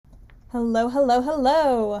Hello, hello,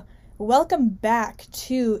 hello. Welcome back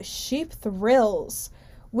to Sheep Thrills.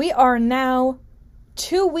 We are now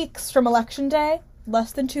 2 weeks from Election Day,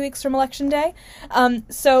 less than 2 weeks from Election Day.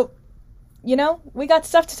 We got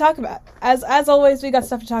stuff to talk about. As always, we got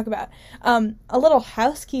stuff to talk about. A little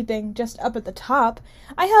housekeeping just up at the top.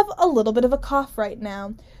 I have a little bit of a cough right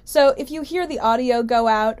now. So if you hear the audio go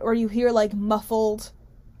out, or you hear like muffled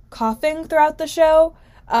coughing throughout the show,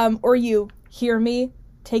 or you hear me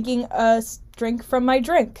taking a drink from my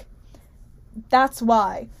drink, that's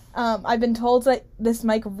why. I've been told that this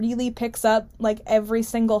mic really picks up like every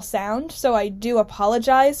single sound, so I do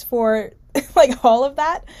apologize for like all of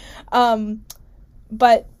that.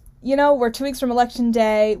 But we're 2 weeks from Election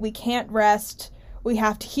Day. We can't rest. We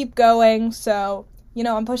have to keep going. So,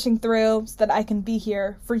 I'm pushing through so that I can be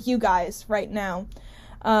here for you guys right now.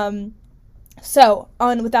 With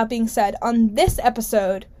that being said, on this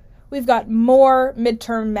episode, we've got more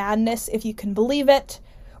midterm madness, if you can believe it.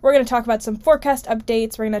 We're going to talk about some forecast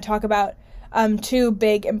updates. We're going to talk about two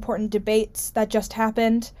big important debates that just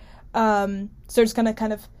happened. So we're just going to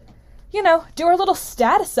kind of, do our little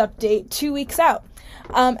status update 2 weeks out.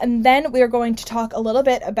 And then we are going to talk a little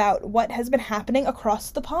bit about what has been happening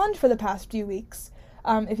across the pond for the past few weeks.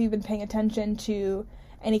 If you've been paying attention to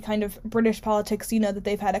any kind of British politics, you know that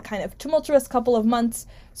they've had a kind of tumultuous couple of months.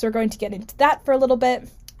 So we're going to get into that for a little bit.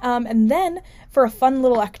 And then, for a fun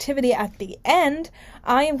little activity at the end,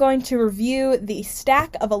 I am going to review the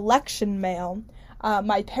stack of election mail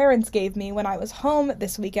my parents gave me when I was home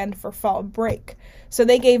this weekend for fall break. So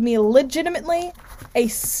they gave me legitimately a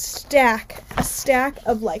stack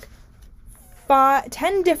of like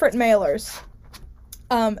 10 different mailers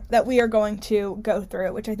that we are going to go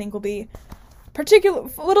through, which I think will be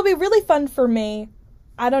it'll be really fun for me.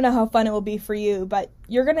 I don't know how fun it will be for you, but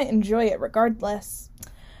you're going to enjoy it regardless.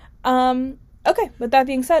 Okay, with that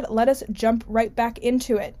being said, let us jump right back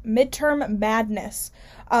into it. Midterm madness.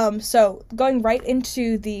 So going right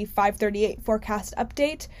into the 538 forecast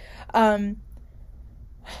update,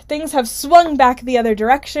 things have swung back the other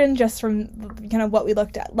direction just from kind of what we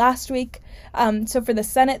looked at last week. So for the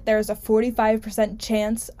Senate, there's a 45%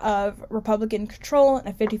 chance of Republican control and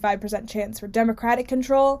a 55% chance for Democratic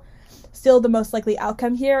control. Still, the most likely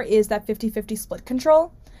outcome here is that 50-50 split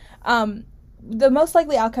control. The most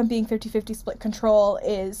likely outcome being 50-50 split control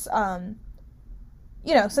is,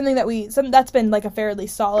 something that's been like a fairly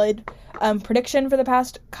solid prediction for the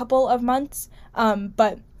past couple of months.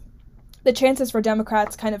 But the chances for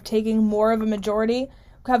Democrats kind of taking more of a majority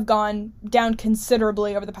have gone down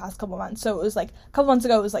considerably over the past couple of months. So it was like a couple months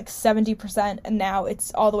ago, it was like 70%, and now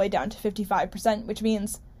it's all the way down to 55%, which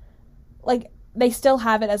means like they still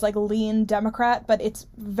have it as like lean Democrat, but it's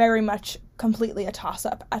very much completely a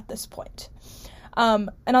toss-up at this point. And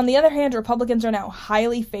on the other hand, Republicans are now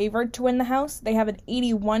highly favored to win the House. They have an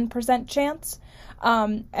 81% chance.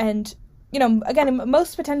 Again,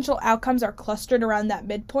 most potential outcomes are clustered around that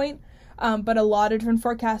midpoint. But a lot of different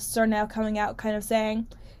forecasts are now coming out kind of saying,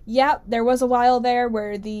 yeah, there was a while there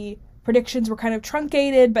where the predictions were kind of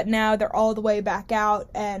truncated, but now they're all the way back out,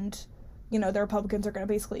 and, the Republicans are going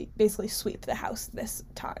to basically sweep the House this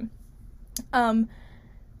time.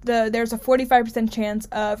 There's a 45% chance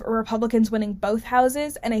of Republicans winning both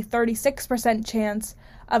houses and a 36% chance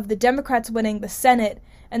of the Democrats winning the Senate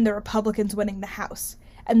and the Republicans winning the House.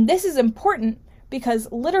 And this is important because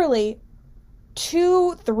literally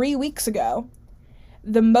 2-3 weeks ago,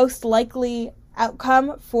 the most likely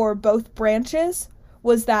outcome for both branches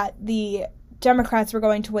was that the Democrats were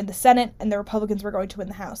going to win the Senate and the Republicans were going to win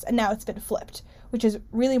the House. And now it's been flipped, which is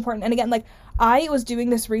really important. And again, I was doing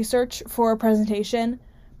this research for a presentation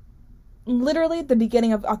literally at the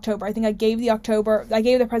beginning of October. I think I gave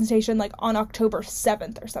the presentation on October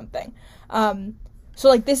 7th or something.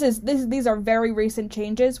 So these are very recent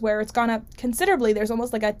changes where it's gone up considerably. There's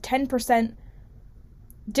almost like a 10%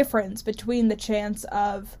 difference between the chance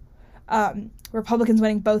of Republicans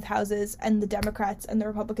winning both houses and the Democrats and the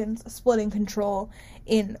Republicans splitting control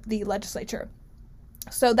in the legislature.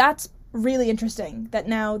 So that's really interesting that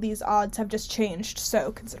now these odds have just changed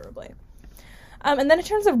so considerably. And then in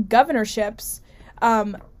terms of governorships,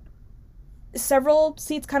 several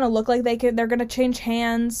seats kind of look like they're going to change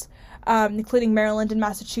hands, including Maryland and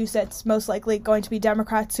Massachusetts, most likely going to be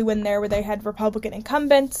Democrats who win there where they had Republican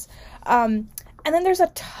incumbents. And then there's a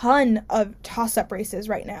ton of toss-up races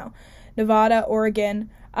right now. Nevada, Oregon,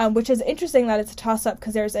 which is interesting that it's a toss-up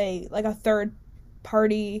because there's a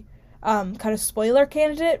third-party kind of spoiler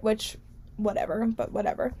candidate, which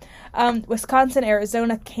whatever. Wisconsin,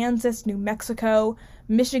 Arizona, Kansas, New Mexico,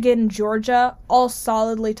 Michigan, Georgia, all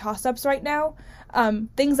solidly toss-ups right now.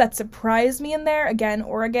 Things that surprise me in there, again,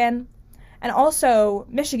 Oregon, And also,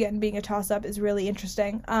 Michigan being a toss-up is really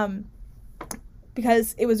interesting,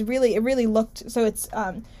 because it really looked, so it's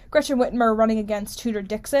Gretchen Whitmer running against Tudor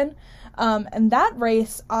Dixon, and that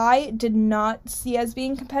race I did not see as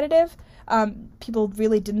being competitive. People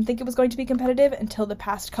really didn't think it was going to be competitive until the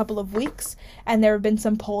past couple of weeks, and there have been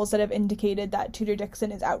some polls that have indicated that Tudor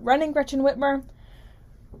Dixon is outrunning Gretchen Whitmer.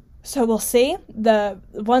 So we'll see. The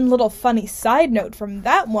one little funny side note from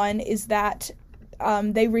that one is that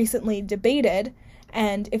they recently debated,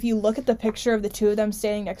 and if you look at the picture of the two of them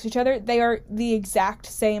standing next to each other, they are the exact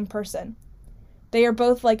same person. They are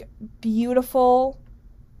both, like, beautiful,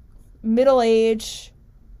 middle-aged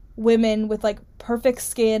women with, like, perfect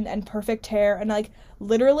skin and perfect hair, and, like,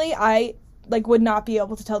 literally, I, like, would not be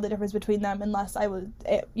able to tell the difference between them unless I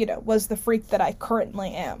was the freak that I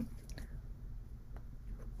currently am.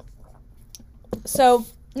 So,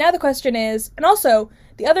 now the question is, and also,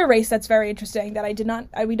 the other race that's very interesting that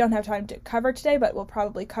we don't have time to cover today, but we'll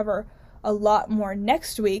probably cover a lot more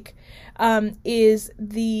next week, is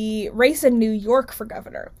the race in New York for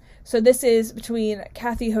governor. So this is between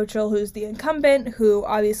Kathy Hochul, who's the incumbent, who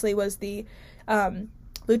obviously was the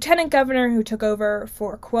lieutenant governor who took over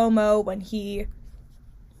for Cuomo when he,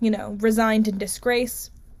 resigned in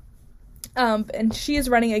disgrace. And she is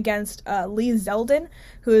running against Lee Zeldin,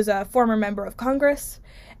 who is a former member of Congress.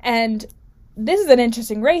 And this is an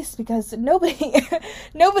interesting race because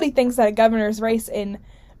nobody thinks that a governor's race in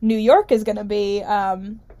New York is going to be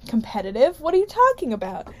competitive. What are you talking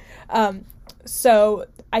about? So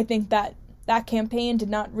I think that campaign did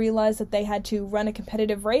not realize that they had to run a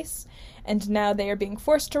competitive race, and now they are being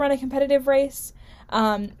forced to run a competitive race,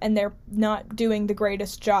 and they're not doing the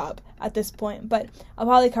greatest job at this point. But I'll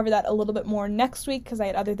probably cover that a little bit more next week because I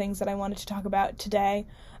had other things that I wanted to talk about today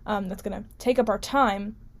that's going to take up our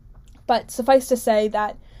time. But suffice to say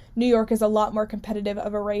that New York is a lot more competitive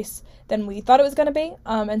of a race than we thought it was going to be,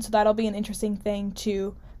 and so that'll be an interesting thing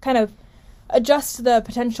to kind of adjust the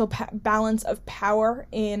potential balance of power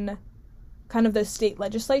in kind of the state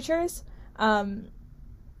legislatures.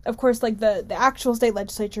 Of course, like, the actual state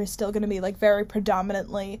legislature is still going to be, like, very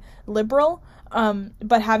predominantly liberal,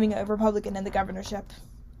 but having a Republican in the governorship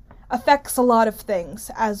affects a lot of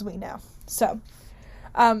things, as we know. So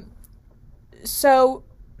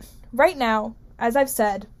right now, as I've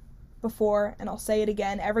said before, and I'll say it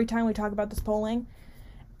again every time we talk about this polling,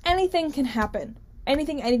 anything can happen.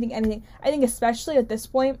 Anything. I think especially at this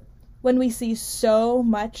point, when we see so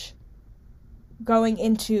much going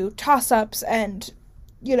into toss-ups and,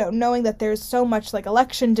 knowing that there's so much, like,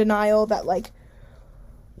 election denial that, like,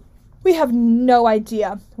 we have no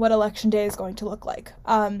idea what election day is going to look like.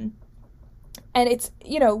 And it's,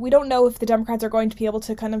 we don't know if the Democrats are going to be able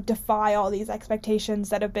to kind of defy all these expectations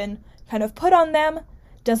that have been kind of put on them.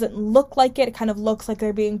 Doesn't look like it. It kind of looks like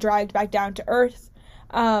they're being dragged back down to earth.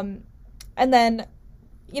 And then,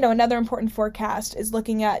 another important forecast is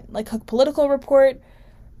looking at, like, Hook Political Report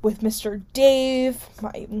with Mr. Dave,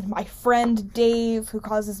 my friend Dave, who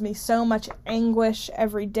causes me so much anguish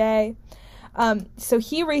every day. So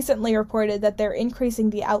he recently reported that they're increasing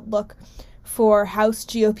the outlook for House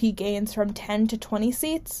GOP gains from 10 to 20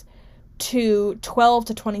 seats to 12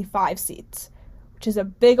 to 25 seats, which is a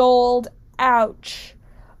big old ouch.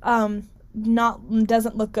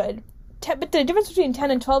 Doesn't look good. But the difference between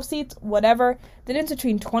 10 and 12 seats, whatever. The difference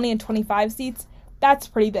between 20 and 25 seats, that's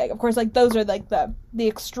pretty big. Of course, like, those are, like, the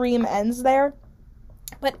extreme ends there.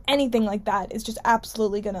 But anything like that is just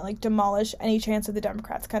absolutely going to, like, demolish any chance of the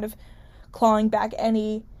Democrats kind of clawing back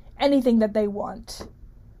anything that they want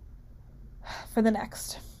for the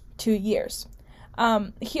next 2 years.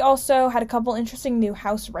 He also had a couple interesting new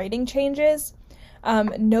House writing changes.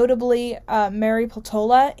 Notably, Mary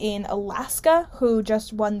Peltola in Alaska, who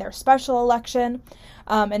just won their special election,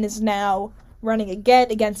 and is now running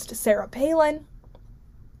again against Sarah Palin.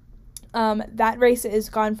 That race is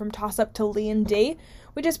gone from toss-up to Lean D,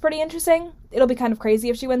 which is pretty interesting. It'll be kind of crazy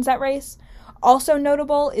if she wins that race. Also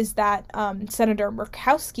notable is that Senator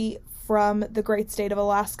Murkowski from the great state of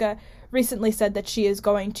Alaska recently said that she is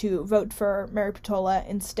going to vote for Mary Peltola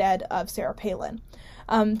instead of Sarah Palin.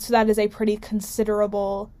 So that is a pretty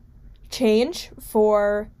considerable change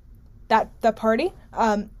for the party.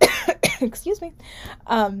 Excuse me.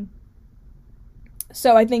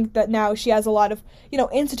 So I think that now she has a lot of,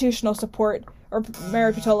 institutional support, or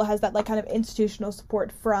Mary Peltola has that, like, kind of institutional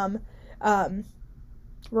support from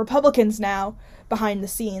Republicans now behind the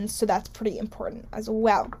scenes, so that's pretty important as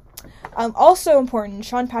well. Also important,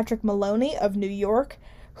 Sean Patrick Maloney of New York,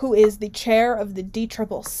 who is the chair of the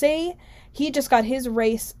DCCC. He just got his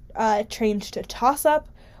race changed to toss-up,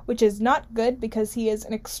 which is not good because he is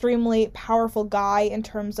an extremely powerful guy in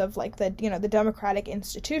terms of like the democratic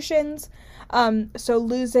institutions. So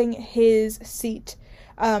losing his seat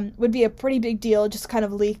would be a pretty big deal, just kind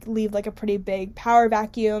of leave like a pretty big power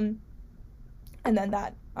vacuum, and then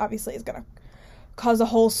that obviously is going to cause a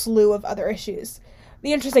whole slew of other issues.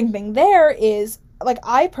 The interesting thing there is, like,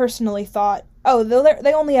 I personally thought, oh,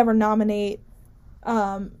 they only ever nominate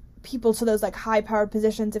people to those like high-powered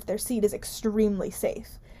positions if their seat is extremely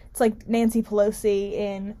safe. It's like Nancy Pelosi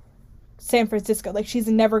in San Francisco. Like, she's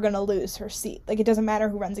never going to lose her seat. Like, it doesn't matter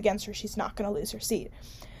who runs against her, she's not going to lose her seat.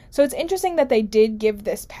 So it's interesting that they did give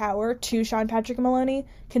this power to Sean Patrick Maloney,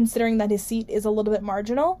 considering that his seat is a little bit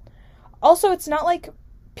marginal. Also, it's not like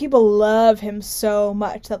people love him so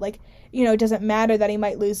much that, like, it doesn't matter that he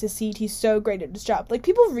might lose his seat. He's so great at his job. Like,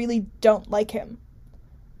 people really don't like him.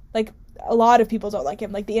 Like, a lot of people don't like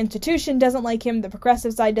him. Like, the institution doesn't like him. The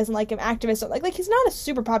progressive side doesn't like him. Activists don't like he's not a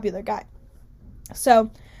super popular guy.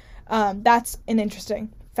 So, that's an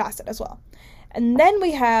interesting facet as well. And then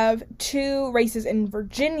we have two races in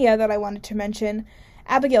Virginia that I wanted to mention.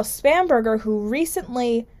 Abigail Spanberger, who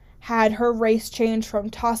recently had her race change from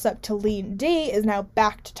toss-up to lean D, is now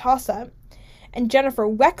back to toss-up. And Jennifer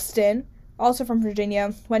Wexton, also from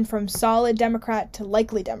Virginia, went from solid Democrat to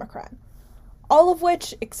likely Democrat. All of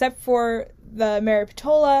which, except for the Mary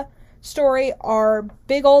Patola story, are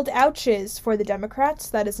big old ouches for the Democrats.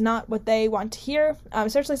 That is not what they want to hear,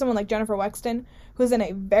 especially someone like Jennifer Wexton, who's in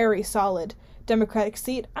a very solid Democratic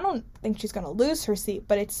seat. I don't think she's going to lose her seat,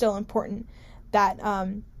 but it's still important that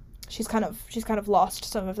she's kind of lost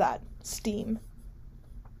some of that steam.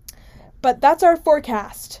 But that's our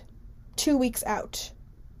forecast. 2 weeks out.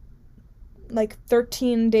 Like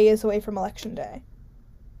 13 days away from Election Day.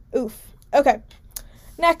 Oof. Okay.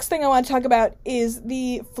 Next thing I want to talk about is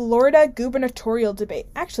the Florida gubernatorial debate.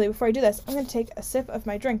 Actually, before I do this, I'm going to take a sip of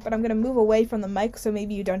my drink, but I'm going to move away from the mic so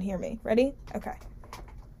maybe you don't hear me. Ready? Okay.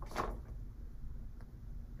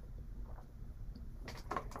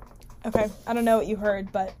 Okay, I don't know what you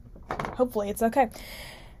heard, but hopefully it's okay.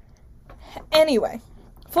 Anyway,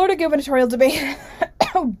 Florida gubernatorial debate.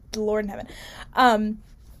 Oh, Lord in heaven.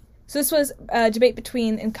 So this was a debate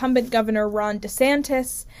between incumbent Governor Ron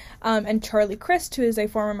DeSantis and Charlie Crist, who is a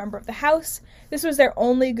former member of the House. This was their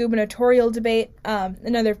only gubernatorial debate,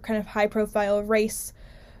 another kind of high-profile race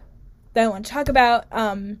that I want to talk about.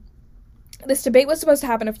 This debate was supposed to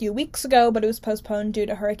happen a few weeks ago, but it was postponed due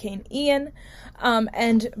to Hurricane Ian.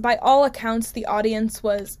 And by all accounts, the audience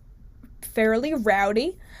was fairly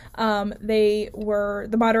rowdy.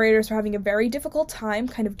 The moderators were having a very difficult time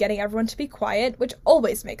kind of getting everyone to be quiet, which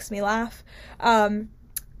always makes me laugh.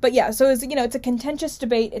 But yeah, so it's a contentious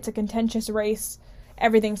debate. It's a contentious race.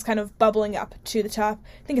 Everything's kind of bubbling up to the top.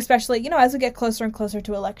 I think especially, as we get closer and closer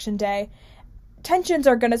to Election Day, tensions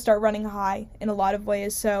are going to start running high in a lot of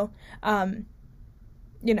ways. So, that's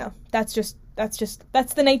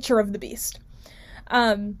the nature of the beast.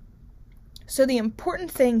 So the important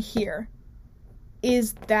thing here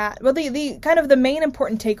is that, well, the kind of the main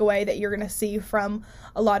important takeaway that you're going to see from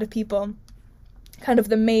a lot of people, kind of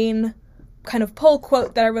the main kind of poll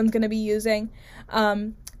quote that everyone's going to be using,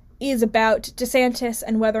 is about DeSantis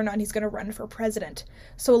and whether or not he's going to run for president.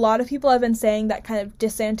 So a lot of people have been saying that kind of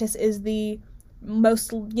DeSantis is the most,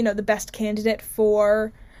 the best candidate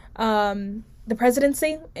for the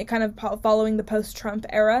presidency, kind of following the post-Trump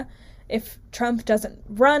era. If Trump doesn't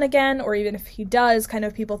run again, or even if he does, kind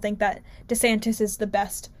of people think that DeSantis is the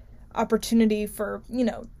best opportunity for,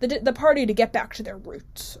 the party to get back to their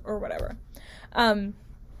roots or whatever. And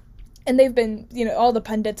they've been, all the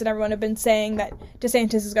pundits and everyone have been saying that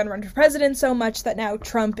DeSantis is going to run for president so much that now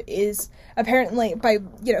Trump is apparently, by,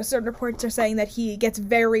 certain reports are saying that he gets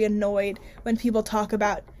very annoyed when people talk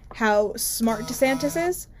about how smart DeSantis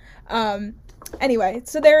is. Anyway,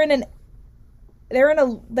 so they're in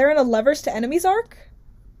a lovers to enemies arc,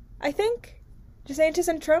 I think. DeSantis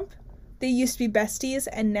and Trump. They used to be besties,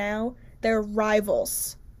 and now they're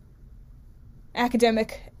rivals.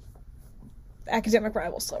 Academic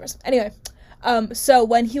rivals, lovers. Anyway, so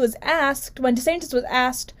when DeSantis was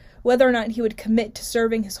asked whether or not he would commit to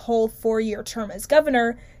serving his whole 4-year term as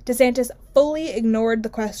governor, DeSantis fully ignored the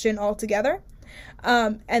question altogether.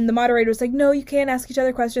 And the moderator was like, no, you can't ask each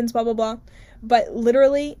other questions, blah, blah, blah. But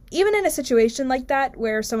literally, even in a situation like that,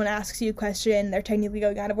 where someone asks you a question, they're technically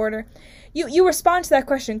going out of order, you respond to that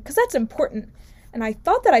question, because that's important. And I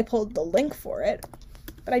thought that I pulled the link for it,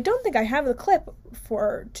 but I don't think I have the clip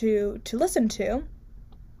to listen to.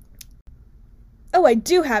 Oh, I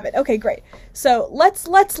do have it. Okay, great. So let's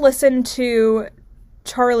listen to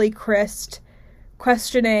Charlie Crist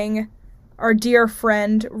questioning our dear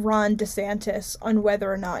friend Ron DeSantis on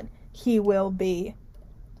whether or not he will be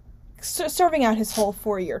serving out his whole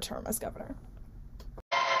 4-year term as governor.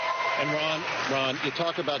 And Ron, you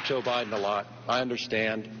talk about Joe Biden a lot. I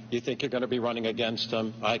understand. You think you're going to be running against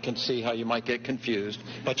him. I can see how you might get confused.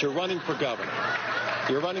 But you're running for governor.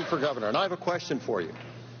 You're running for governor. And I have a question for you.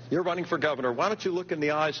 You're running for governor. Why don't you look in the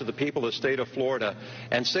eyes of the people of the state of Florida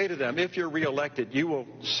and say to them, if you're reelected, you will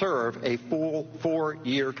serve a full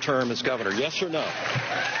 4-year term as governor? Yes or no?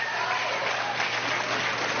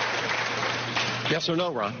 Yes or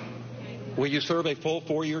no, Ron? Will you serve a full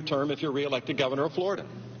 4-year term if you're reelected governor of Florida?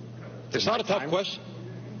 It's not a tough question.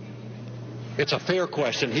 It's a fair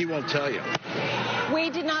question. He won't tell you. We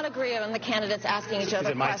did not agree on the candidates asking each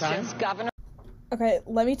other questions. Governor. Okay,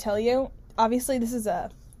 let me tell you. Obviously, this is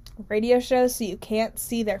a radio show, so you can't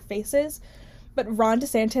see their faces. But Ron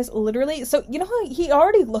DeSantis literally... So, you know how he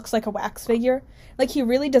already looks like a wax figure? Like, he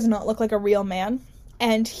really does not look like a real man.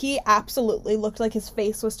 And he absolutely looked like his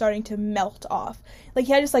face was starting to melt off. Like,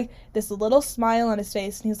 he had just, like, this little smile on his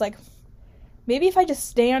face, and he was like... Maybe if I just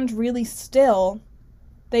stand really still,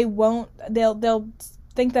 they'll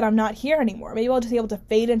think that I'm not here anymore. Maybe I'll just be able to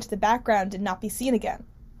fade into the background and not be seen again.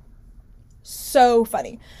 So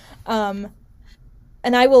funny. And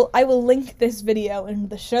I will link this video in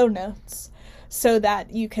the show notes so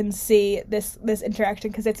that you can see this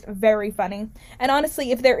interaction, because it's very funny. And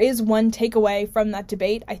honestly, if there is one takeaway from that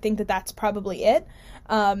debate, I think that that's probably it.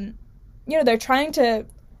 They're trying to...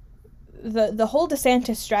 The whole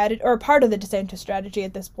DeSantis strategy, or part of the DeSantis strategy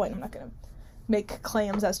at this point, I'm not going to make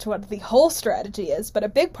claims as to what the whole strategy is, but a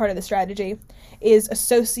big part of the strategy is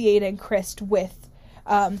associating Crist with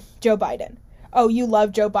Joe Biden. Oh, you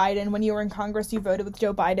love Joe Biden. When you were in Congress, you voted with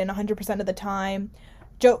Joe Biden 100% of the time.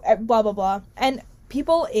 Blah, blah, blah. And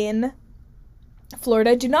people in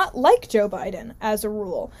Florida do not like Joe Biden, as a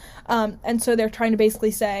rule. And so they're trying to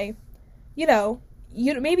basically say,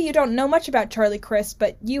 maybe you don't know much about Charlie Crist,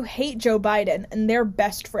 but you hate Joe Biden, and they're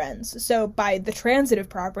best friends. So by the transitive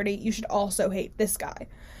property, you should also hate this guy.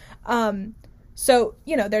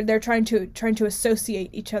 They're trying to associate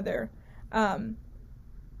each other.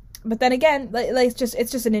 But then again, it's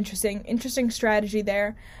just an interesting strategy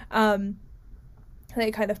there.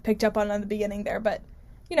 They kind of picked up on the beginning there, but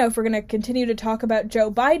if we're gonna continue to talk about Joe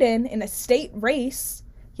Biden in a state race,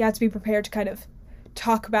 you have to be prepared to kind of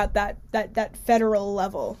talk about that federal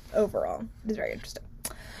level overall. It's very interesting.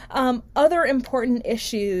 Other important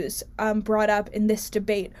issues brought up in this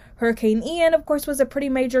debate. Hurricane Ian, of course, was a pretty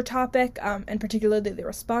major topic, and particularly the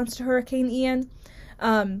response to Hurricane Ian.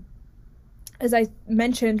 As I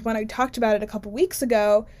mentioned when I talked about it a couple weeks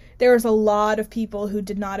ago, there was a lot of people who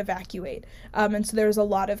did not evacuate. And so there was a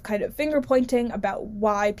lot of kind of finger pointing about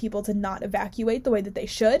why people did not evacuate the way that they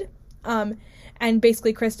should. And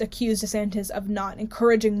basically, Crist accused DeSantis of not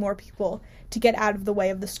encouraging more people to get out of the way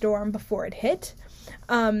of the storm before it hit.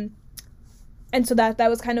 And so that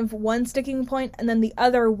was kind of one sticking point. And then the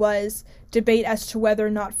other was debate as to whether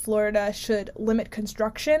or not Florida should limit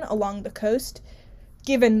construction along the coast,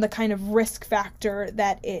 given the kind of risk factor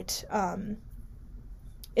that it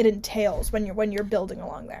entails when you're building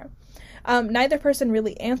along there. Neither person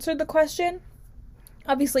really answered the question.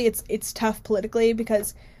 Obviously, it's tough politically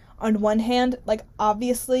because, on one hand,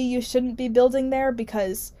 obviously you shouldn't be building there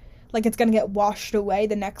because, it's going to get washed away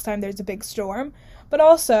the next time there's a big storm. But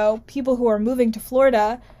also, people who are moving to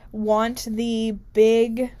Florida want the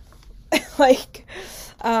big,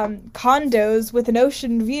 condos with an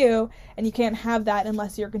ocean view, and you can't have that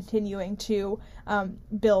unless you're continuing to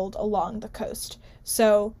build along the coast.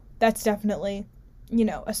 So that's definitely,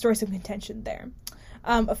 a source of contention there.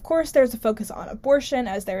 Of course, there's a focus on abortion,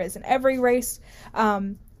 as there is in every race.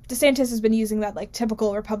 DeSantis has been using that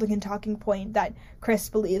typical Republican talking point that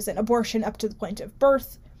Crist believes in abortion up to the point of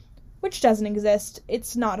birth, which doesn't exist.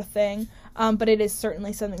 It's not a thing, but it is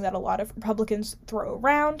certainly something that a lot of Republicans throw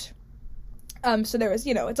around. So there was,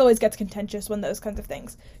 it always gets contentious when those kinds of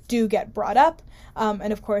things do get brought up.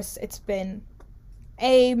 And of course, it's been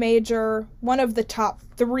one of the top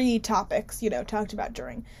 3 topics, talked about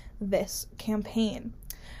during this campaign.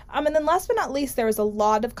 And then last but not least, there was a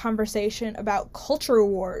lot of conversation about culture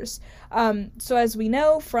wars. So as we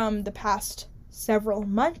know from the past several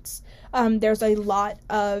months, there's a lot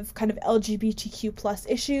of kind of LGBTQ plus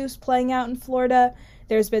issues playing out in Florida.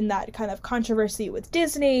 There's been that kind of controversy with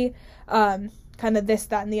Disney, kind of this,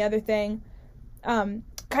 that, and the other thing. Kind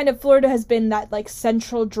of Florida has been that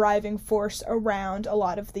central driving force around a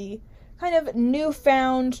lot of the kind of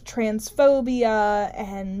newfound transphobia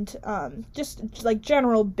and just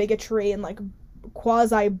general bigotry and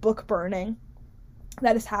quasi book burning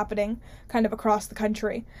that is happening kind of across the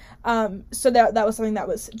country. So that was something that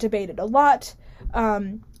was debated a lot.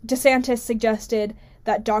 DeSantis suggested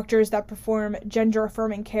that doctors that perform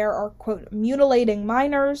gender-affirming care are, quote, mutilating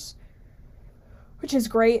minors, which is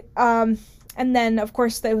great. And then, of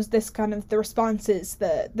course, there was this kind of, the response is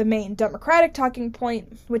the main Democratic talking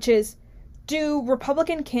point, which is, do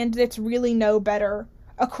Republican candidates really know better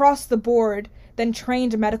across the board than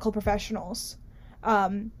trained medical professionals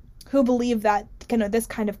who believe that this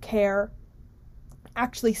kind of care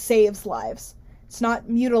actually saves lives? It's not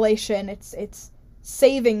mutilation, it's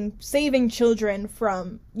saving children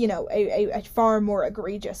from, a far more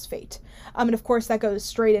egregious fate. And of course that goes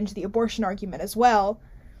straight into the abortion argument as well.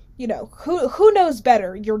 Who knows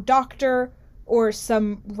better, your doctor or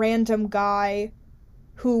some random guy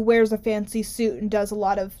who wears a fancy suit and does a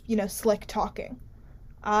lot of, slick talking?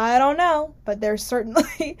 I don't know, but there's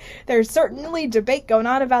certainly debate going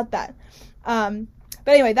on about that. But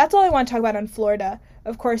anyway, that's all I want to talk about on Florida.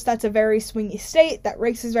 Of course, that's a very swingy state. That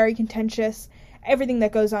race is very contentious. Everything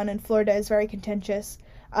that goes on in Florida is very contentious.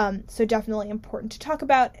 So definitely important to talk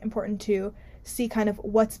about, important to see kind of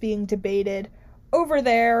what's being debated over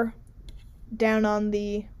there down on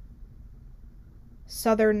the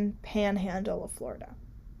southern panhandle of Florida.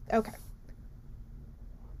 Okay.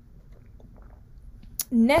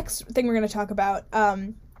 Next thing we're going to talk about,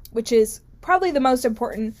 which is probably the most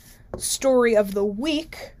important story of the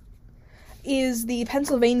week, is the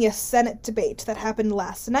Pennsylvania Senate debate that happened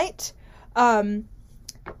last night. Highly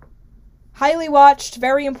watched,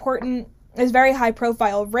 very important, is a very high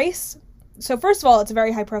profile race. So first of all, it's a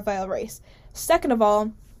very high profile race. Second of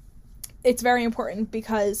all, it's very important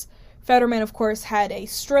because Fetterman, of course, had a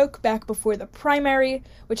stroke back before the primary,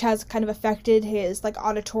 which has kind of affected his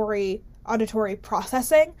auditory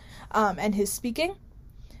processing and his speaking.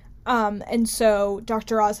 And so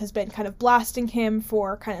Dr. Oz has been kind of blasting him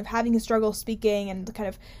for kind of having his struggle speaking and kind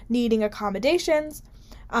of needing accommodations.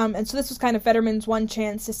 And so this was kind of Fetterman's one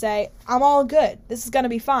chance to say, I'm all good. This is going to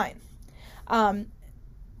be fine.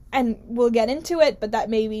 And we'll get into it, but that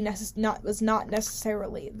maybe was not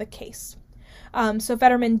necessarily the case. So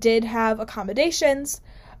Fetterman did have accommodations.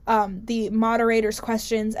 The moderator's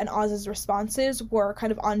questions and Oz's responses were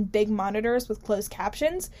kind of on big monitors with closed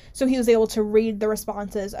captions, so he was able to read the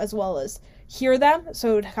responses as well as hear them,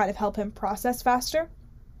 so to kind of help him process faster,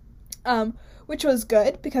 which was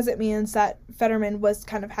good because it means that Fetterman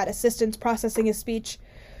had assistance processing his speech,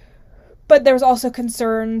 but there was also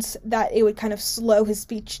concerns that it would kind of slow his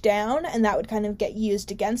speech down, and that would kind of get used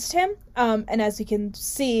against him, and as you can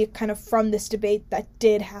see kind of from this debate that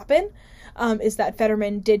did happen, is that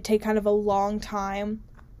Fetterman did take kind of a long time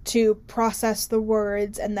to process the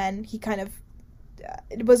words, and then he kind of,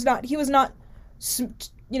 he was not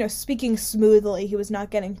speaking smoothly. He was not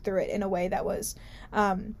getting through it in a way that was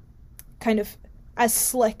kind of as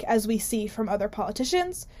slick as we see from other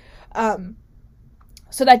politicians.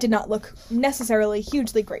 So that did not look necessarily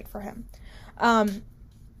hugely great for him. And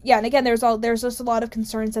again, there's just a lot of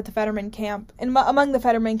concerns at the Fetterman camp, and among the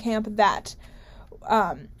Fetterman camp, that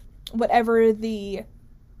whatever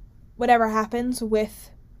happens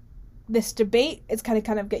with this debate, it's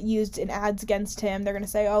kind of get used in ads against him. They're going to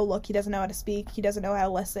say, oh, look, he doesn't know how to speak. He doesn't know how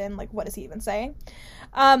to listen. What is he even saying?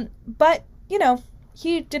 But,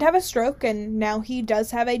 he did have a stroke, and now he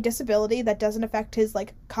does have a disability that doesn't affect his,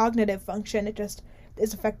 cognitive function. It just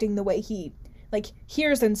is affecting the way he,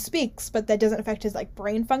 hears and speaks, but that doesn't affect his,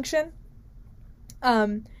 brain function.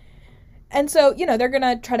 And so, they're going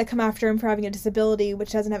to try to come after him for having a disability,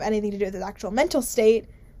 which doesn't have anything to do with his actual mental state.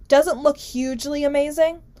 Doesn't look hugely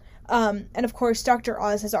amazing. And of course, Dr.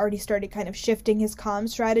 Oz has already started kind of shifting his comm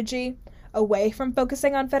strategy away from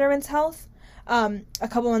focusing on Fetterman's health. A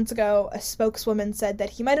couple months ago, a spokeswoman said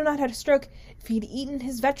that he might have not had a stroke if he'd eaten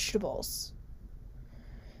his vegetables.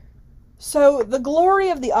 So the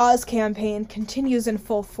glory of the Oz campaign continues in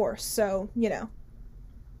full force, so,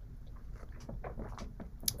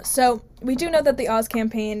 So we do know that the Oz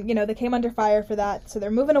campaign, they came under fire for that, so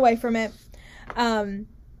they're moving away from it. But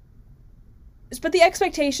the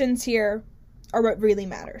expectations here are what really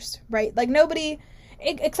matters, right? Nobody,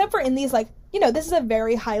 except for in these, this is a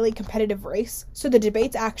very highly competitive race, so the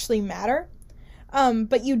debates actually matter.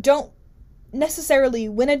 But you don't necessarily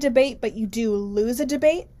win a debate, but you do lose a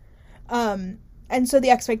debate. And so the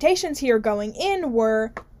expectations here going in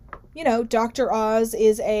were, Dr. Oz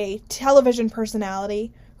is a television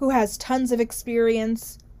personality who has tons of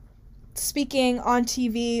experience speaking on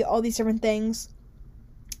TV, all these different things.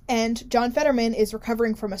 And John Fetterman is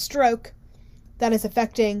recovering from a stroke that is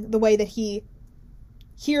affecting the way that he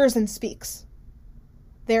hears and speaks.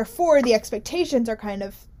 Therefore, the expectations are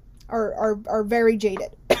are very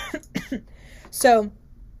jaded. So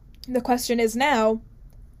the question is now,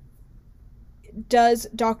 does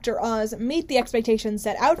Dr. Oz meet the expectations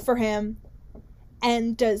set out for him?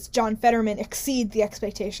 And does John Fetterman exceed the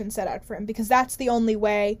expectations set out for him? Because that's the only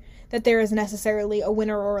way that there is necessarily a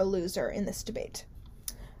winner or a loser in this debate.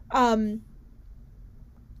 And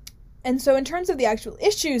so in terms of the actual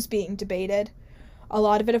issues being debated, a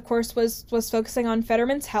lot of it, of course, was focusing on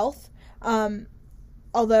Fetterman's health.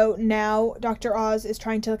 Although now Dr. Oz is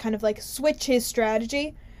trying to kind of like switch his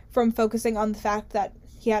strategy from focusing on the fact that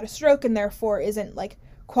he had a stroke and therefore isn't like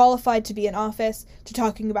qualified to be in office to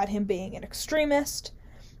talking about him being an extremist.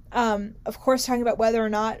 Of course, talking about whether or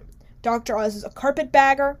not Dr. Oz is a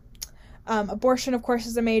carpetbagger. Abortion, of course,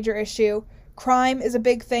 is a major issue. Crime is a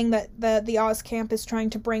big thing that the Oz camp is trying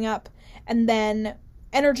to bring up. And then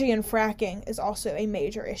energy and fracking is also a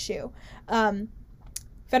major issue.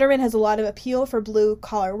 Fetterman has a lot of appeal for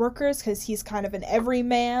blue-collar workers because he's kind of an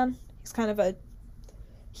everyman.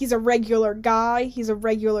 He's a regular guy. He's a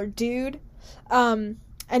regular dude.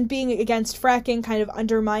 And being against fracking kind of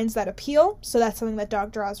undermines that appeal. So that's something that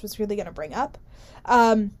Dr. Oz was really going to bring up.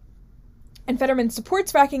 And Fetterman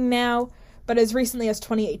supports fracking now, but as recently as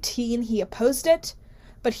 2018, he opposed it.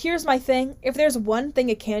 But here's my thing. If there's one thing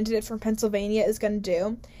a candidate from Pennsylvania is going to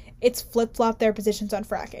do, it's flip-flop their positions on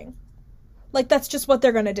fracking. Like, that's just what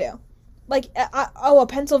they're going to do. Like, a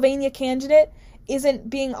Pennsylvania candidate isn't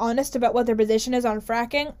being honest about what their position is on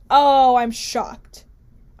fracking. Oh, I'm shocked.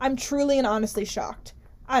 I'm truly and honestly shocked.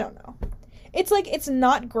 I don't know. It's like, it's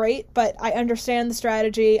not great, but I understand the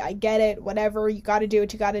strategy. I get it. Whatever. You gotta do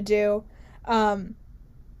what you gotta do.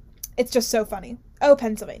 It's just so funny. Oh,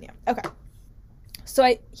 Pennsylvania. Okay.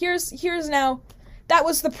 So here's now, that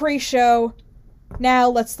was the pre-show. Now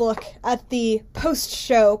let's look at the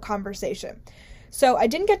post-show conversation. So I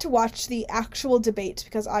didn't get to watch the actual debate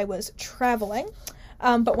because I was traveling.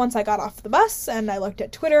 But once I got off the bus and I looked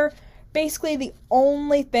at Twitter, basically the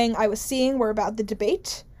only thing I was seeing were about the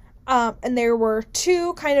debate. And there were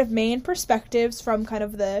two kind of main perspectives from kind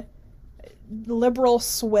of the liberal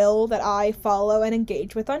swill that I follow and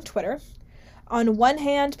engage with on Twitter. On one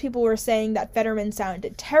hand, people were saying that Fetterman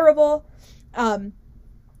sounded terrible.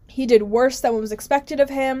 He did worse than what was expected of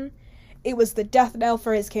him. It was the death knell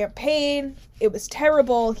for his campaign. It was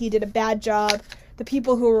terrible. He did a bad job. The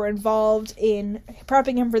people who were involved in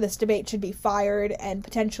prepping him for this debate should be fired and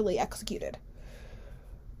potentially executed.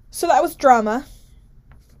 So that was drama.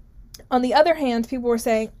 On the other hand, people were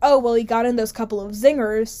saying, oh, well, he got in those couple of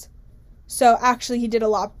zingers, so actually he did a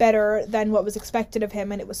lot better than what was expected of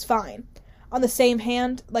him, and it was fine. On the same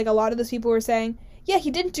hand, like, a lot of those people were saying, yeah,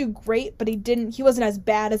 he didn't do great, but he wasn't as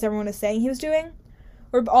bad as everyone was saying he was doing.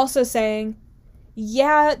 We're also saying,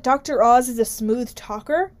 yeah, Dr. Oz is a smooth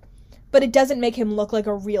talker, but it doesn't make him look like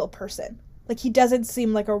a real person. Like, he doesn't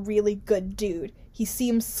seem like a really good dude. He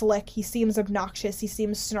seems slick, he seems obnoxious, he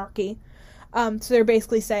seems snarky. So they're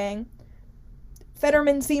basically saying,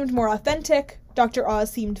 Fetterman seemed more authentic, Dr.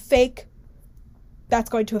 Oz seemed fake. That's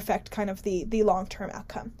going to affect kind of the long-term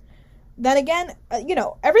outcome. Then again,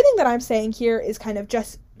 everything that I'm saying here is kind of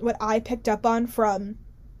just what I picked up on from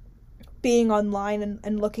being online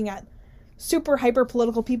and looking at super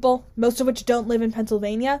hyper-political people, most of which don't live in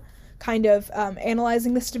Pennsylvania, kind of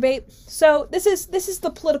analyzing this debate. So this is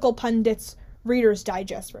the political pundits Reader's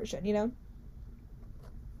Digest version,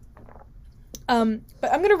 But I'm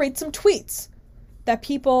going to read some tweets that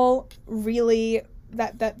people really,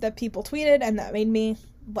 that people tweeted and that made me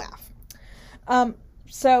laugh.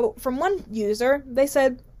 So from one user, they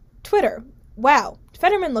said, Twitter, wow,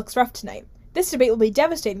 Fetterman looks rough tonight. This debate will be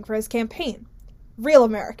devastating for his campaign. Real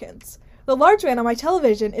Americans. The large man on my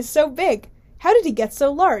television is so big. How did he get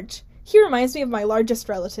so large? He reminds me of my largest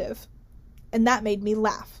relative. And that made me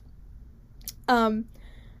laugh. 2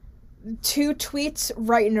 tweets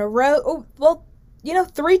right in a row. Oh, well,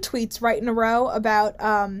 3 tweets right in a row about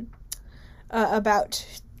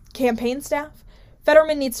campaign staff.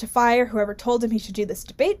 Fetterman needs to fire whoever told him he should do this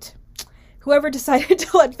debate. Whoever decided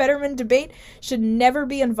to let Fetterman debate should never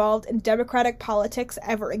be involved in Democratic politics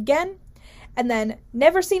ever again. And then,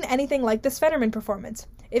 never seen anything like this Fetterman performance.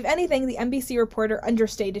 If anything, the NBC reporter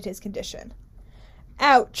understated his condition.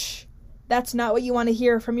 Ouch. That's not what you want to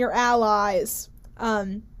hear from your allies.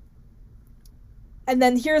 And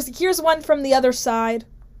then here's one from the other side,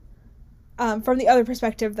 from the other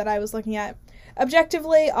perspective that I was looking at.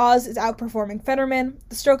 Objectively, Oz is outperforming Fetterman.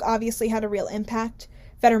 The stroke obviously had a real impact.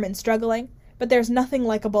 Fetterman's struggling, but there's nothing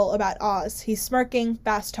likable about Oz. He's smirking,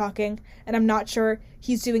 fast-talking, and I'm not sure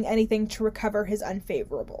he's doing anything to recover his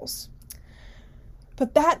unfavorables.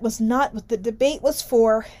 But that was not what the debate was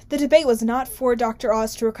for. The debate was not for Dr.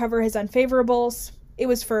 Oz to recover his unfavorables. It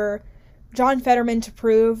was for John Fetterman to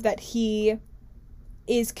prove that he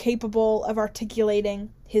is capable of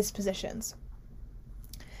articulating his positions.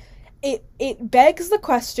 It begs the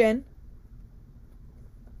question,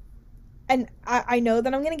 and I know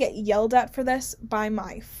that I'm going to get yelled at for this by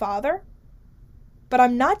my father, but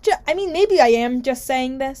I'm not just, maybe I am just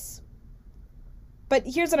saying this, but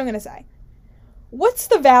here's what I'm going to say. What's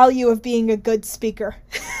the value of being a good speaker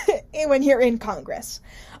when you're in Congress?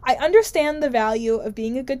 I understand the value of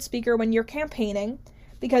being a good speaker when you're campaigning,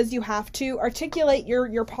 because you have to articulate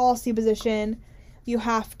your policy position. You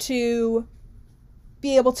have to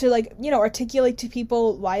be able to, articulate to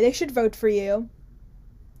people why they should vote for you.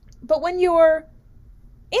 But when you're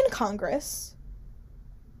in Congress,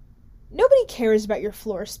 nobody cares about your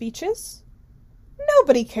floor speeches.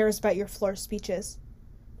 Nobody cares about your floor speeches.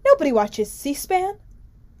 Nobody watches C-SPAN.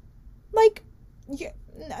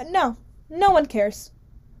 No one cares.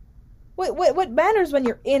 What matters when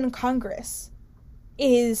you're in Congress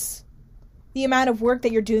is the amount of work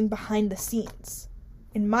that you're doing behind the scenes,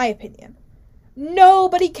 in my opinion.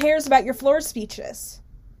 Nobody cares about your floor speeches.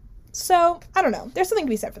 So, I don't know. There's something to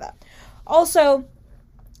be said for that. Also,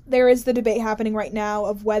 there is the debate happening right now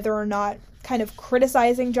of whether or not kind of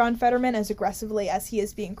criticizing John Fetterman as aggressively as he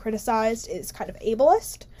is being criticized is kind of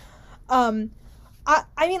ableist. I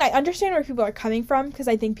understand where people are coming from, because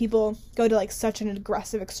I think people go to, such an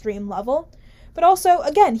aggressive, extreme level. But also,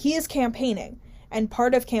 again, he is campaigning. And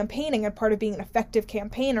part of campaigning and part of being an effective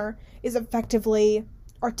campaigner is effectively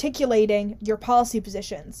articulating your policy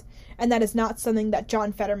positions. And that is not something that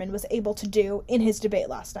John Fetterman was able to do in his debate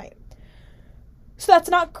last night. So that's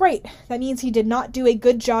not great. That means he did not do a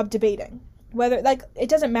good job debating. Whether, it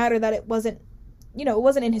doesn't matter that it wasn't, it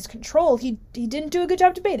wasn't in his control. He didn't do a good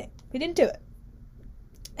job debating. He didn't do it.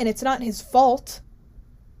 And it's not his fault.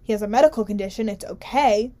 He has a medical condition. It's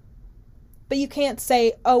okay. But you can't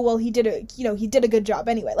say, oh, well, he did a good job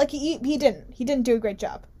anyway. He didn't. He didn't do a great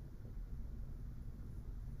job.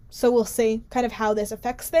 So we'll see kind of how this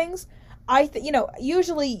affects things.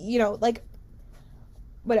 Usually,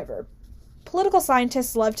 whatever. Political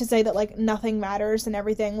scientists love to say that, nothing matters and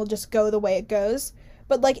everything will just go the way it goes.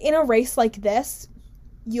 But, in a race like this,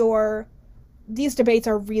 these debates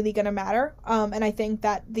are really going to matter. And I think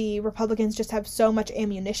that the Republicans just have so much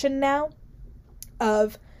ammunition now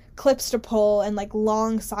of clips to pull and,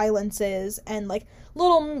 long silences and,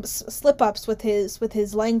 little slip-ups with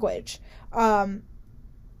his language. It's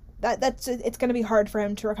going to be hard for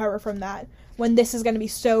him to recover from that when this is going to be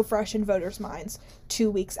so fresh in voters' minds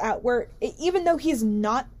 2 weeks out, where even though he's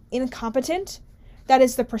not incompetent, that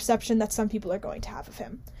is the perception that some people are going to have of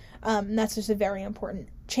him. And that's just a very important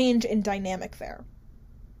change in dynamic there.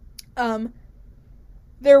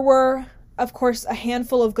 There were, of course, a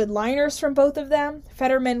handful of good liners from both of them.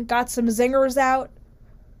 Fetterman got some zingers out.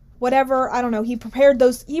 Whatever, I don't know, he prepared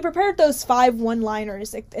those 5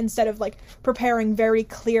 one-liners instead of, preparing very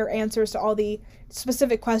clear answers to all the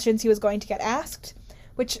specific questions he was going to get asked,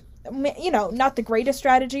 which, not the greatest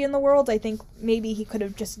strategy in the world. I think maybe he could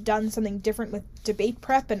have just done something different with debate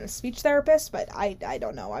prep and a speech therapist, but I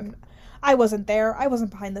don't know. I wasn't there. I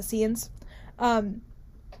wasn't behind the scenes. But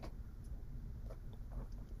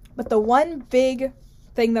the one big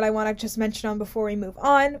thing that I want to just mention on before we move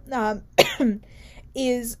on,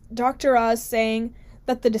 is Dr. Oz saying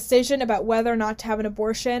that the decision about whether or not to have an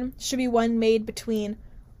abortion should be one made between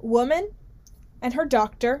woman and her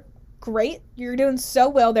doctor. Great. You're doing so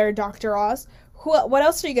well there, Dr. Oz. What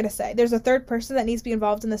else are you going to say? There's a third person that needs to be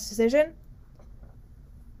involved in this decision.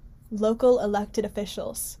 Local elected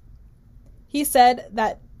officials. He said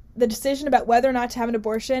that the decision about whether or not to have an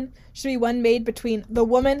abortion should be one made between the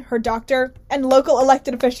woman, her doctor, and local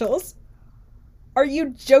elected officials. Are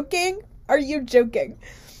you joking? Are you joking?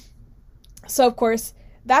 So, of course,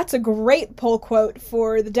 that's a great poll quote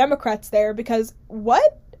for the Democrats there, because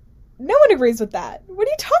what? No one agrees with that. What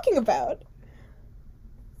are you talking about?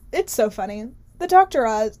 It's so funny. The Dr.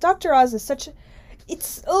 Oz is such...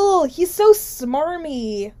 he's so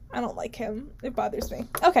smarmy. I don't like him. It bothers me.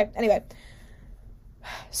 Okay, anyway.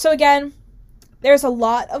 So again, there's a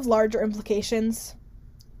lot of larger implications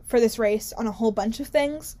for this race on a whole bunch of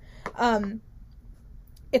things.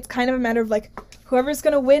 It's kind of a matter of, whoever's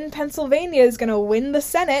going to win Pennsylvania is going to win the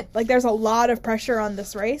Senate. There's a lot of pressure on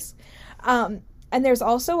this race. And there's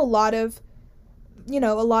also a lot of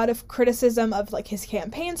criticism of, his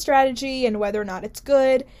campaign strategy and whether or not it's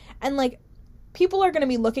good. And, people are going to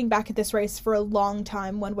be looking back at this race for a long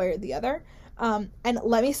time, one way or the other. And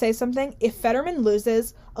let me say something. If Fetterman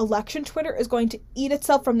loses, election Twitter is going to eat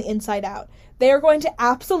itself from the inside out. They are going to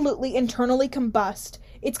absolutely internally combust.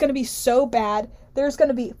 It's going to be so bad. There's going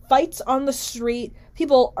to be fights on the street.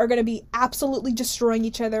 People are going to be absolutely destroying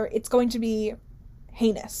each other. It's going to be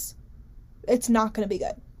heinous. It's not going to be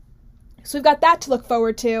good. So we've got that to look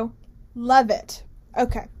forward to. Love it.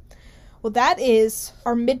 Okay. Well, that is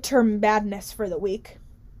our midterm madness for the week.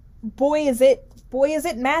 Boy, is it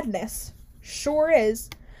madness. Sure is.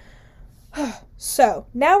 So,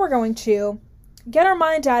 now we're going to get our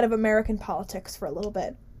mind out of American politics for a little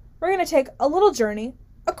bit. We're going to take a little journey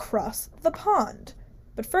across the pond.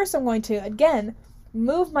 But first I'm going to, again,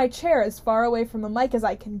 move my chair as far away from the mic as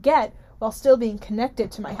I can get while still being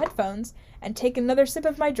connected to my headphones and take another sip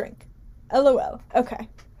of my drink. LOL. Okay.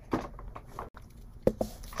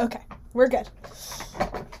 Okay, we're good.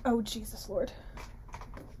 Oh, Jesus Lord.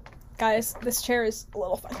 Guys, this chair is a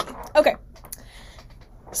little funky. Okay.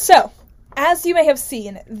 So, as you may have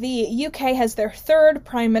seen, the UK has their third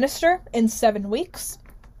Prime Minister in 7 weeks.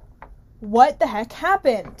 What the heck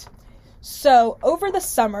happened? So, over the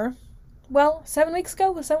summer, well, 7 weeks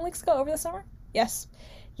ago? Was 7 weeks ago over the summer? Yes.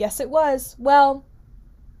 Yes, it was. Well,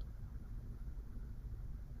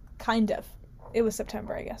 kind of. It was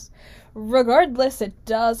September, I guess. Regardless, it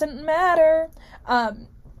doesn't matter.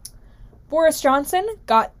 Boris Johnson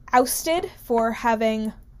got ousted for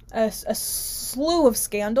having a slew of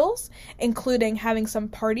scandals, including having some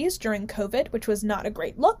parties during COVID, which was not a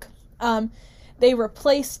great look. They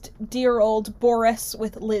replaced dear old Boris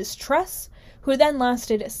with Liz Truss, who then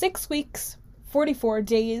lasted 6 weeks, 44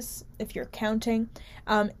 days, if you're counting,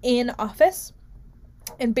 in office.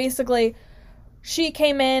 And basically, she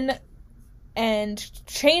came in and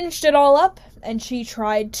changed it all up, and she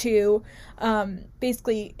tried to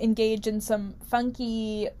basically engage in some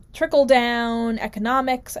funky trickle-down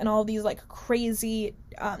economics and all these like crazy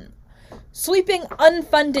sweeping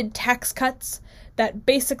unfunded tax cuts that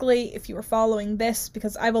basically, if you were following this,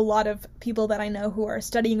 because I have a lot of people that I know who are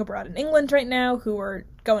studying abroad in England right now who are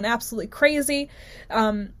going absolutely crazy,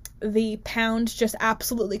 the pound just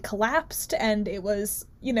absolutely collapsed, and it was,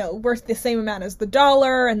 worth the same amount as the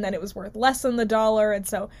dollar, and then it was worth less than the dollar, and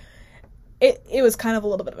so it was kind of a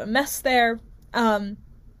little bit of a mess there.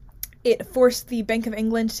 It forced the Bank of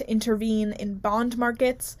England to intervene in bond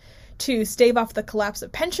markets to stave off the collapse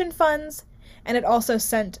of pension funds, and it also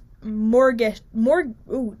sent mortgage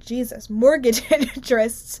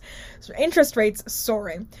interest rates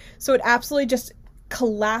soaring. So it absolutely just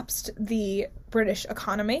collapsed the British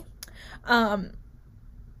economy.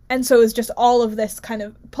 And so it was just all of this kind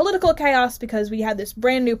of political chaos because we had this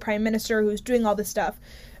brand new prime minister who's doing all this stuff.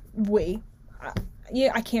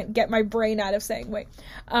 I can't get my brain out of saying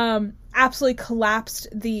absolutely collapsed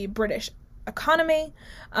the British economy.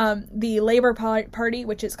 The Labour Party,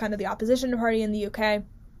 which is kind of the opposition party in the UK,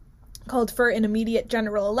 called for an immediate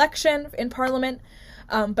general election in Parliament.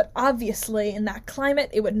 But obviously, in that climate,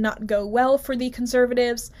 it would not go well for the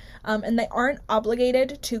Conservatives, and they aren't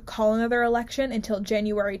obligated to call another election until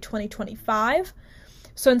January 2025.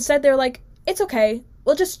 So instead, they're like, it's okay,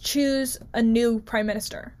 we'll just choose a new prime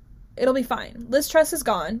minister. It'll be fine. Liz Truss is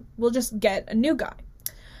gone, we'll just get a new guy.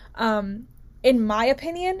 In my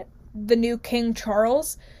opinion, the new King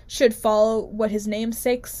Charles should follow what his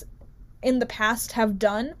namesakes in the past have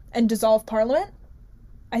done and dissolve Parliament.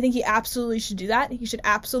 I think he absolutely should do that. He should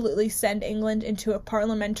absolutely send England into a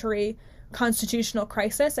parliamentary constitutional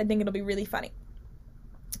crisis. I think it'll be really funny.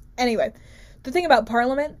 Anyway, the thing about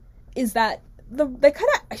Parliament is that they kind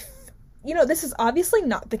of, this is obviously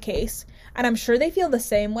not the case, and I'm sure they feel the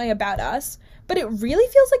same way about us, but it really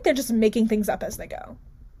feels like they're just making things up as they go.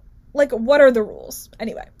 Like, what are the rules?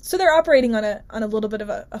 Anyway, so they're operating on a little bit of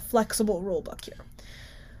a flexible rule book here.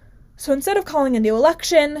 So instead of calling a new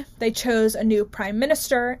election, they chose a new prime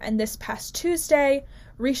minister, and this past Tuesday,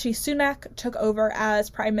 Rishi Sunak took over as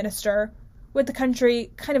prime minister, with the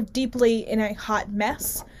country kind of deeply in a hot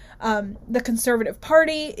mess. The Conservative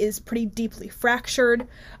Party is pretty deeply fractured,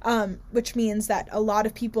 which means that a lot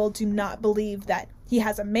of people do not believe that he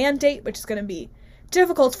has a mandate, which is going to be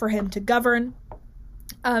difficult for him to govern.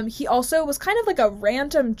 He also was kind of like a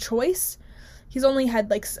random choice. He's only had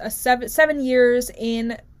like seven years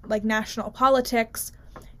in like national politics,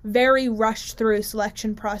 very rushed through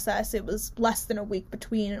selection process. It was less than a week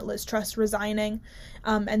between Liz Truss resigning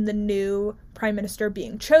and the new prime minister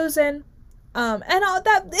being chosen. And all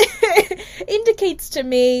that indicates to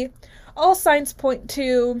me, all signs point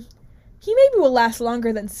to, he maybe will last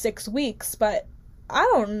longer than 6 weeks, but I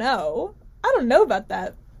don't know. I don't know about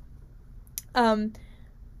that.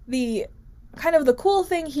 The kind of the cool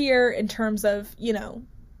thing here in terms of,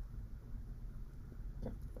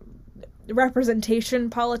 representation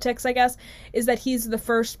politics, I guess, is that he's the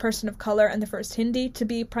first person of color and the first Hindi to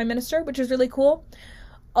be prime minister, which is really cool.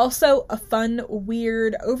 Also, a fun,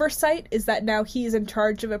 weird oversight is that now he's in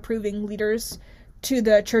charge of approving leaders to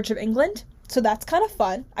the Church of England. So that's kind of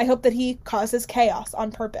fun. I hope that he causes chaos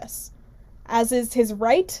on purpose, as is his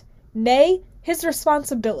right, nay, his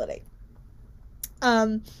responsibility.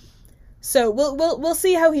 So we'll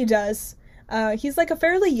see how he does. He's like a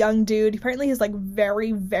fairly young dude. Apparently he's like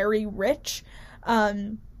very, very rich.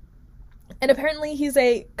 And apparently he's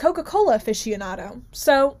a Coca-Cola aficionado.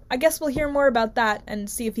 So I guess we'll hear more about that and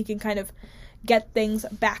see if he can kind of get things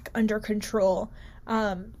back under control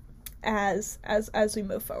as we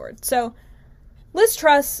move forward. So Liz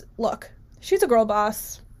Truss, look, she's a girl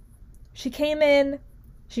boss. She came in,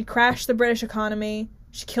 she crashed the British economy,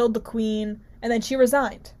 she killed the Queen, and then she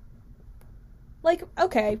resigned. Like,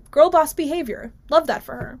 okay, girl boss behavior. Love that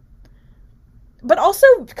for her. But also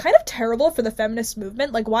kind of terrible for the feminist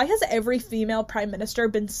movement. Like, why has every female prime minister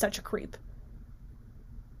been such a creep?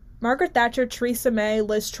 Margaret Thatcher, Theresa May,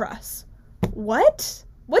 Liz Truss. What?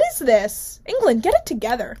 What is this? England, get it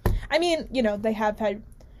together. I mean, you know, they have had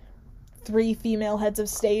 3 female heads of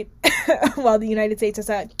state while the United States has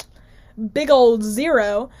had big old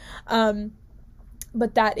 0.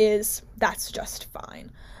 But that's just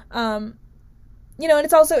fine. You know, and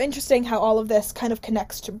it's also interesting how all of this kind of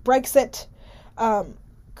connects to Brexit. All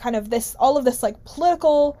of this like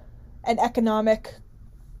political and economic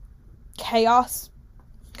chaos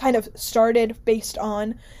kind of started based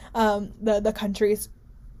on the country's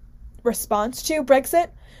response to Brexit.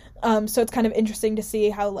 So it's kind of interesting to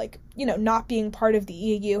see how, like, you know, not being part of the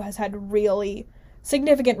EU has had really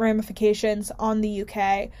significant ramifications on the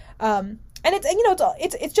UK. And it's, you know,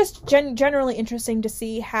 it's just generally interesting to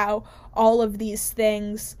see how all of these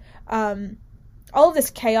things, all of this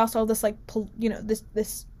chaos, all this, like,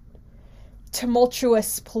 this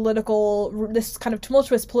tumultuous political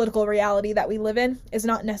reality that we live in is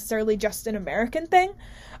not necessarily just an American thing.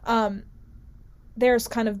 There's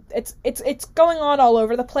kind of, it's going on all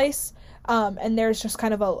over the place, and there's just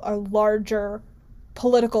kind of a larger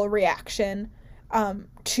political reaction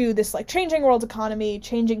to this, like, changing world economy,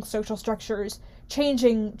 changing social structures,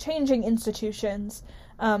 changing institutions.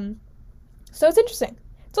 So it's interesting.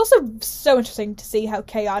 It's also so interesting to see how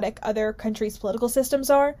chaotic other countries' political systems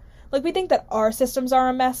are. Like, we think that our systems are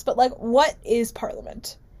a mess, but, like, what is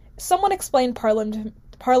Parliament? Someone explain Parliament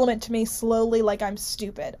to me slowly, like I'm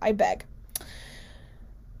stupid. I beg.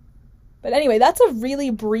 But anyway, that's a really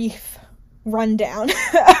brief rundown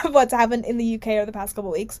of what's happened in the UK over the past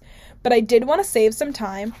couple weeks. But I did want to save some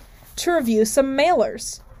time to review some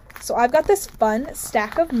mailers. So I've got this fun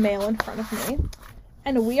stack of mail in front of me,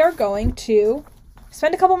 and we are going to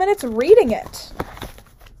spend a couple minutes reading it.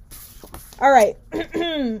 All right.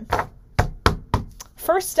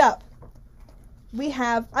 First up, we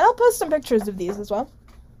have, and I'll post some pictures of these as well.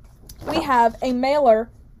 We have a mailer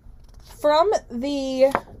from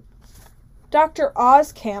the Dr.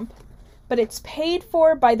 Oz camp, but it's paid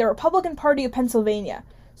for by the Republican Party of Pennsylvania.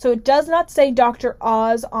 So it does not say Dr.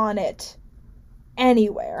 Oz on it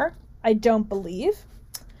anywhere, I don't believe.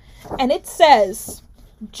 And it says,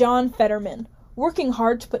 John Fetterman, working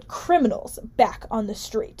hard to put criminals back on the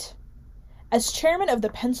street. As chairman of the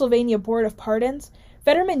Pennsylvania Board of Pardons,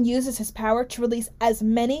 Fetterman uses his power to release as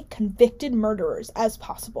many convicted murderers as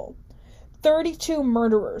possible. 32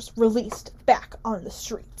 murderers released back on the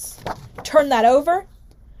streets. Turn that over.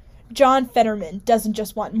 John Fetterman doesn't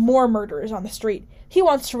just want more murderers on the street. He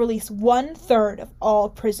wants to release 1/3 of all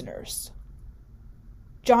prisoners.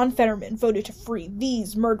 John Fetterman voted to free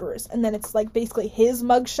these murderers. And then it's like basically his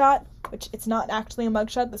mugshot, which it's not actually a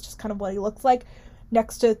mugshot. That's just kind of what he looks like,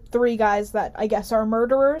 next to 3 guys that I guess are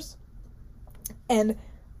murderers. And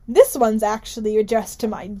this one's actually addressed to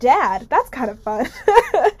my dad. That's kind of fun.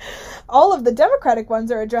 All of the Democratic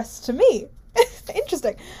ones are addressed to me.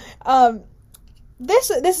 Interesting. This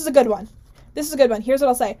is a good one. This is a good one. Here's what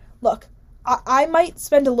I'll say. Look, I might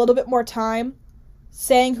spend a little bit more time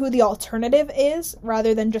saying who the alternative is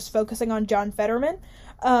rather than just focusing on John Fetterman.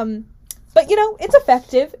 But, you know, it's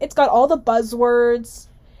effective. It's got all the buzzwords.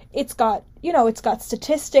 It's got, you know, it's got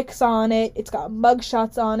statistics on it. It's got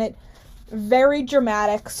mugshots on it. Very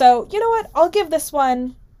dramatic. So, you know what? I'll give this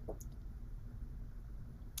one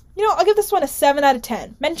a 7 out of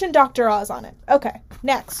 10. Mention Dr. Oz on it. Okay,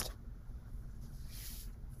 next.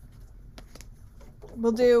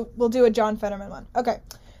 We'll do a John Fetterman one. Okay.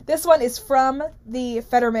 This one is from the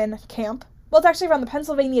Fetterman camp. Well, it's actually from the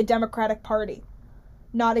Pennsylvania Democratic Party.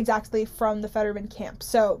 Not exactly from the Fetterman camp.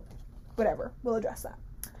 So, whatever. We'll address that.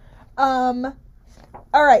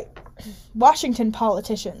 All right. Washington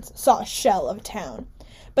politicians saw a shell of a town,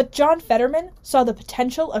 but John Fetterman saw the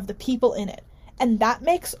potential of the people in it, and that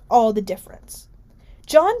makes all the difference.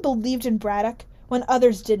 John believed in Braddock when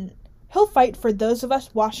others didn't. He'll fight for those of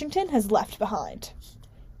us Washington has left behind.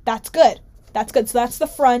 That's good. That's good. So that's the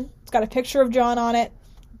front. It's got a picture of John on it.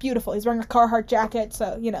 Beautiful. He's wearing a Carhartt jacket,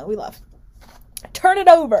 so, we love. Turn it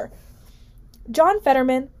over. John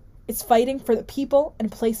Fetterman is fighting for the people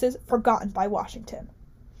and places forgotten by Washington.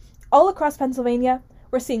 All across Pennsylvania,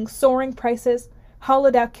 we're seeing soaring prices,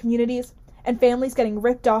 hollowed-out communities, and families getting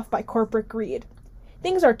ripped off by corporate greed.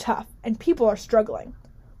 Things are tough, and people are struggling.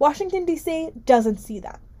 Washington, D.C. doesn't see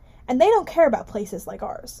that, and they don't care about places like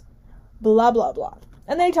ours. Blah, blah, blah.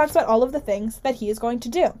 And then he talks about all of the things that he is going to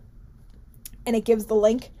do. And it gives the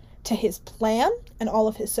link to his plan and all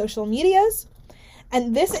of his social medias.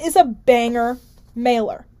 And this is a banger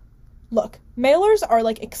mailer. Look, mailers are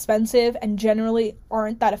expensive and generally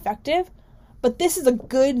aren't that effective, but this is a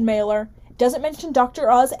good mailer. It doesn't mention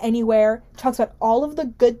Dr. Oz anywhere. It talks about all of the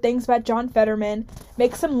good things about John Fetterman,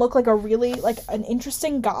 makes him look like a really an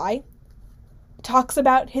interesting guy, talks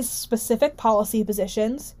about his specific policy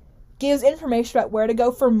positions, gives information about where to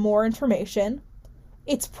go for more information.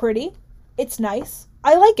 It's pretty. It's nice.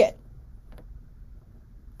 I like it.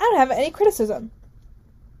 I don't have any criticism.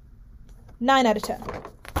 9 out of 10.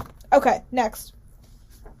 Okay, next.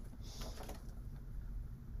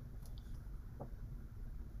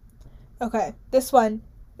 Okay, this one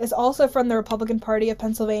is also from the Republican Party of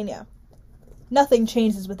Pennsylvania. Nothing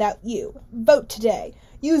changes without you. Vote today.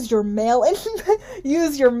 Use your mail-in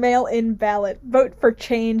ballot. Vote for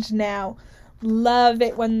change now. Love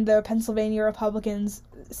it when the Pennsylvania Republicans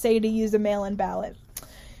say to use a mail-in ballot.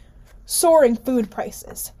 Soaring food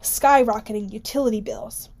prices, skyrocketing utility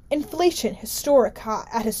bills, inflation at historic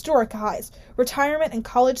highs, retirement and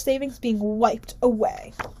college savings being wiped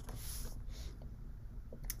away.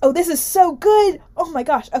 Oh, this is so good! Oh my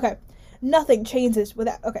gosh, okay. Nothing changes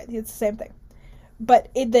without... Okay, it's the same thing.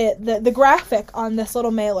 But the graphic on this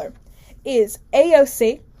little mailer is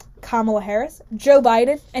AOC, Kamala Harris, Joe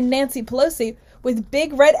Biden, and Nancy Pelosi with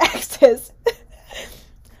big red X's.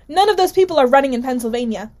 None of those people are running in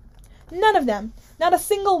Pennsylvania. None of them. Not a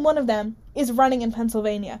single one of them is running in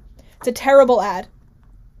Pennsylvania. It's a terrible ad.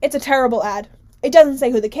 It's a terrible ad. It doesn't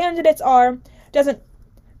say who the candidates are. It doesn't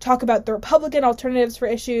talk about the Republican alternatives for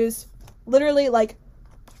issues. Literally,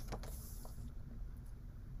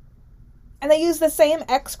 and they use the same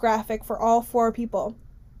X graphic for all 4 people.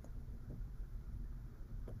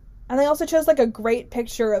 And they also chose a great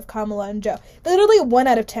picture of Kamala and Joe. Literally 1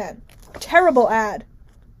 out of 10. Terrible ad.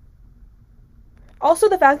 Also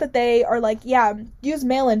the fact that they are use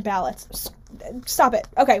mail-in ballots. Stop it.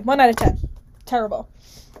 Okay, 1 out of 10. Terrible.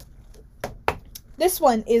 This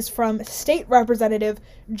one is from State Representative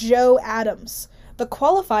Joe Adams, the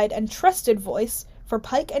qualified and trusted voice for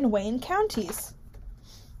Pike and Wayne counties.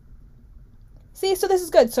 See, so this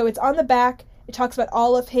is good. So it's on the back. It talks about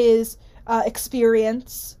all of his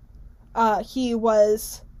experience. He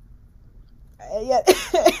was an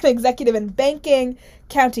executive in banking,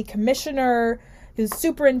 county commissioner, he was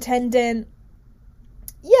superintendent.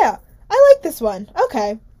 Yeah, I like this one.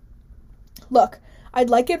 Okay. Look, I'd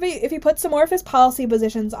like it if he put some more of his policy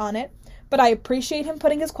positions on it, but I appreciate him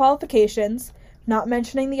putting his qualifications, not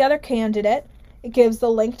mentioning the other candidate. It gives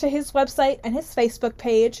the link to his website and his Facebook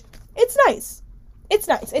page. It's nice. It's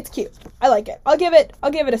nice. It's cute. I like it. I'll give it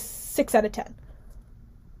a 6 out of 10.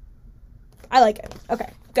 I like it. Okay,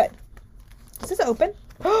 good. Is this open?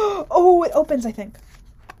 Oh, it opens, I think.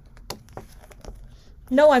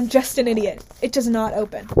 No, I'm just an idiot. It does not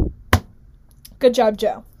open. Good job,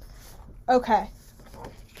 Joe. Okay.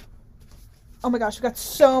 Oh my gosh, we've got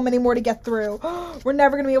so many more to get through. We're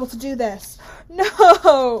never going to be able to do this.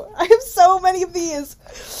 No! I have so many of these.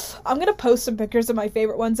 I'm going to post some pictures of my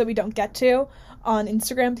favorite ones that we don't get to on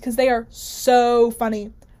Instagram because they are so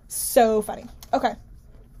funny. So funny. Okay.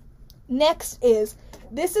 Next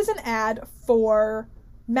this is an ad for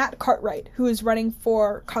Matt Cartwright, who is running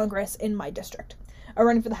for Congress in my district. Or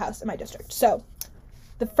running for the House in my district. So,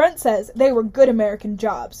 the front says, they were good American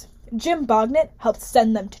jobs. Jim Bognet helped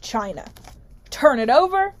send them to China. Turn it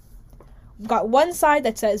over. We've got one side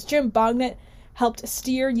that says Jim Bognet helped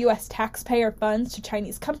steer U.S. taxpayer funds to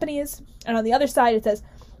Chinese companies. And on the other side it says,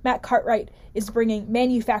 Matt Cartwright is bringing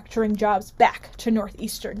manufacturing jobs back to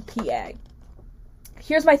northeastern PA.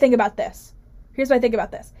 Here's my thing about this.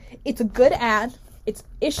 It's a good ad. It's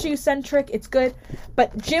issue-centric. It's good.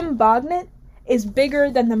 But Jim Bognet is bigger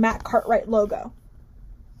than the Matt Cartwright logo.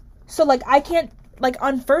 So, I can't,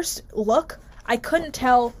 on first look, I couldn't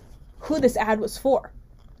tell who this ad was for.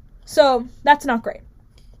 So that's not great.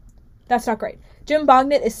 That's not great. Jim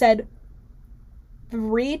Bognet is said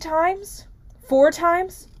 4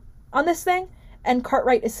 times on this thing, and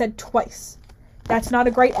Cartwright is said twice. That's not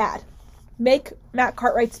a great ad. Make Matt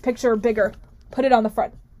Cartwright's picture bigger. Put it on the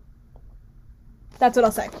front. That's what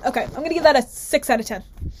I'll say. Okay, I'm going to give that a 6 out of 10.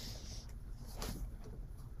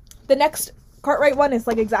 The next Cartwright one is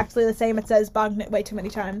like exactly the same. It says Bognet way too many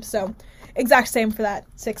times. So exact same for that.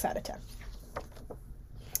 6 out of 10.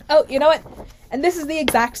 Oh, you know what? And this is the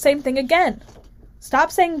exact same thing again.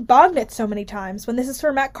 Stop saying Bognet so many times when this is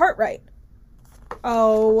for Matt Cartwright.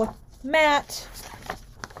 Oh, Matt.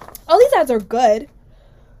 All these ads are good.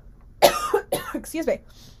 Excuse me.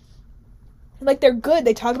 Like, they're good.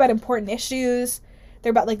 They talk about important issues.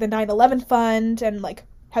 They're about, like, the 9/11 fund and, like,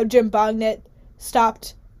 how Jim Bognet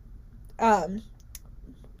stopped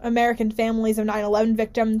American families of 9/11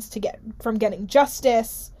 victims from getting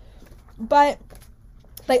justice. But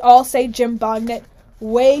they all say Jim Bognet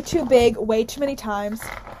way too big, way too many times.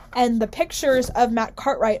 And the pictures of Matt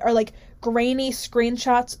Cartwright are, like, grainy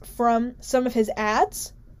screenshots from some of his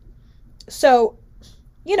ads. So,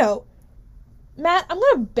 you know, Matt, I'm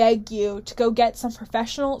going to beg you to go get some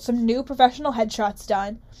new professional headshots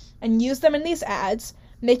done and use them in these ads.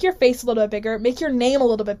 Make your face a little bit bigger, make your name a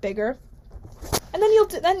little bit bigger, and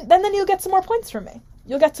then you'll get some more points from me.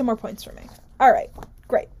 You'll get some more points from me. All right,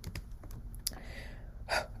 great.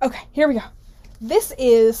 Okay, here we go. This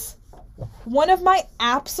is one of my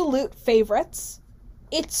absolute favorites.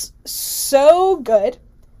 It's so good.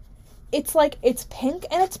 It's pink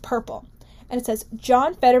and it's purple. And it says,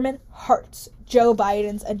 John Fetterman hearts Joe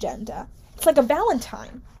Biden's agenda. It's like a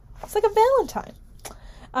Valentine.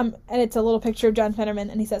 And it's a little picture of John Fetterman,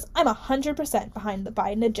 and he says, I'm 100% behind the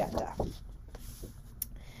Biden agenda.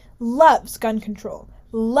 Loves gun control.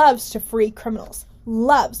 Loves to free criminals.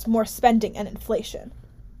 Loves more spending and inflation.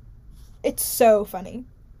 It's so funny.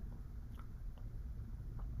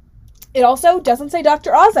 It also doesn't say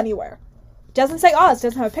Dr. Oz anywhere. Doesn't say Oz.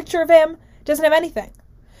 Doesn't have a picture of him. Doesn't have anything.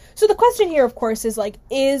 So the question here, of course, is like,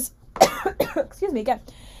 excuse me again,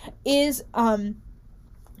 is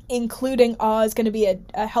including Oz going to be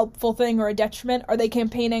a helpful thing or a detriment? Are they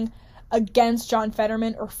campaigning against John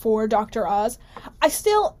Fetterman or for Dr. Oz? I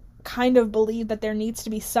still kind of believe that there needs to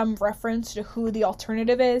be some reference to who the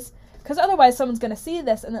alternative is, because otherwise someone's going to see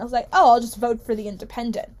this and it's like, oh, I'll just vote for the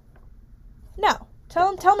independent. No.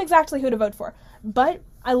 Tell them exactly who to vote for. But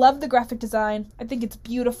I love the graphic design. I think it's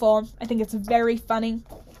beautiful. I think it's very funny.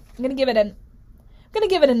 I'm gonna give it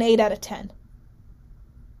an 8 out of 10.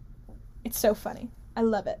 It's so funny. I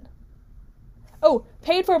love it. Oh,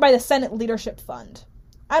 paid for by the Senate Leadership Fund.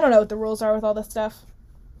 I don't know what the rules are with all this stuff,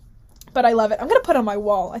 but I love it. I'm gonna put it on my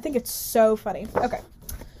wall. I think it's so funny. Okay.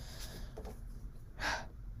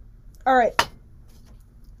 All right.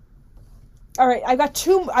 I've got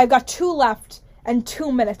two left and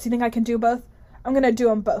 2 minutes. You think I can do both? I'm gonna do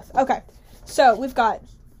them both. Okay. So we've got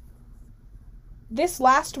this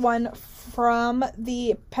last one from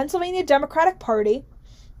the Pennsylvania Democratic Party.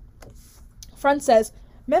 Front says,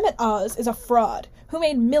 Mehmet Oz is a fraud who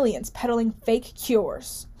made millions peddling fake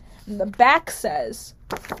cures. And the back says,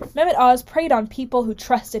 Mehmet Oz preyed on people who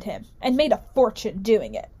trusted him and made a fortune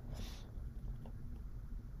doing it.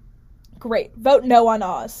 Great. Vote no on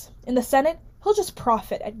Oz. In the Senate, he'll just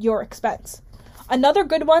profit at your expense. Another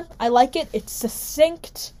good one. I like it. It's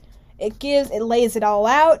succinct. It lays it all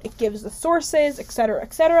out. It gives the sources, etc.,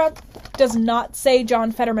 etc. Does not say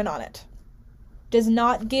John Fetterman on it. Does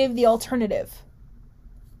not give the alternative.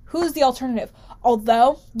 Who's the alternative?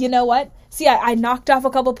 Although, you know what? See, I knocked off a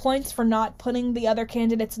couple points for not putting the other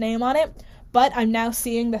candidate's name on it, but I'm now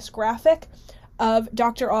seeing this graphic of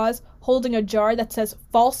Dr. Oz holding a jar that says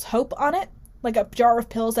false hope on it, like a jar of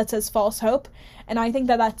pills that says false hope, and I think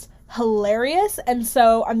that that's hilarious, and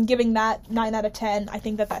so I'm giving that 9 out of 10. I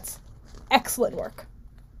think that that's excellent work.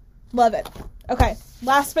 Love it. Okay,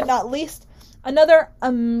 last but not least, another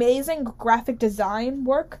amazing graphic design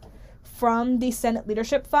work from the Senate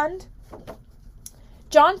Leadership Fund.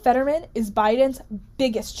 John Fetterman is Biden's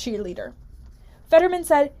biggest cheerleader. Fetterman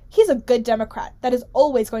said he's a good Democrat that is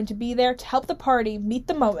always going to be there to help the party meet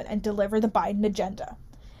the moment and deliver the Biden agenda.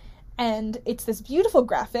 And it's this beautiful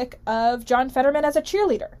graphic of John Fetterman as a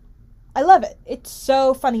cheerleader. I love it. It's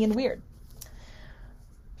so funny and weird.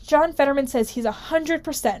 John Fetterman says he's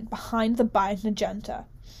 100% behind the Biden agenda.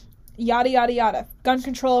 Yada, yada, yada. Gun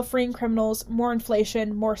control, freeing criminals, more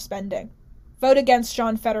inflation, more spending. Vote against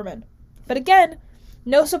John Fetterman. But again,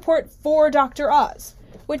 no support for Dr. Oz,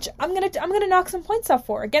 which I'm gonna knock some points off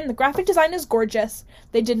for. Again, the graphic design is gorgeous.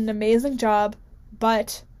 They did an amazing job,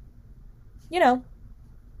 but, you know,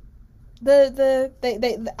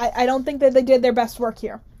 I don't think that they did their best work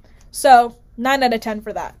here. So 9 out of 10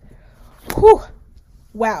 for that. Whew.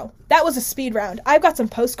 Wow, that was a speed round. I've got some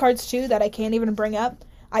postcards too that I can't even bring up.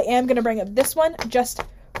 I am going to bring up this one just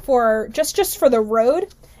for the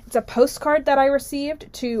road. It's a postcard that I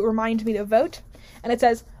received to remind me to vote. And it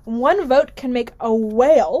says, 1 vote can make a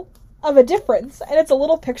whale of a difference. And it's a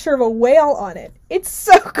little picture of a whale on it. It's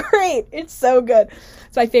so great. It's so good.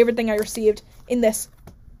 It's my favorite thing I received in this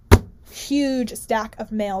huge stack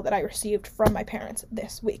of mail that I received from my parents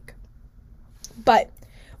this week. But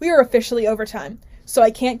we are officially over time, so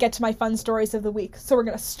I can't get to my fun stories of the week. So we're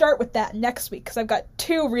going to start with that next week because I've got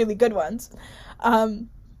 2 really good ones. But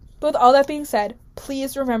with all that being said,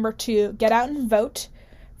 please remember to get out and vote.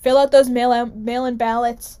 Fill out those mail-in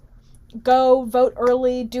ballots. Go vote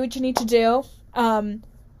early. Do what you need to do.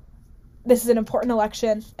 This is an important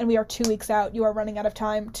election, and we are 2 weeks out. You are running out of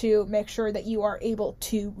time to make sure that you are able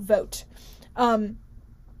to vote.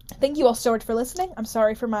 Thank you all so much for listening. I'm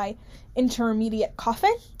sorry for my intermediate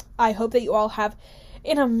coughing. I hope that you all have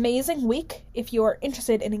an amazing week. If you are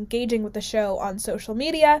interested in engaging with the show on social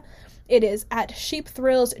media, it is at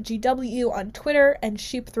SheepThrillsGW on Twitter and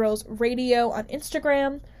SheepThrillsRadio on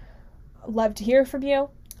Instagram. Love to hear from you.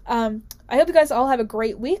 I hope you guys all have a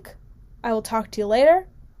great week. I will talk to you later.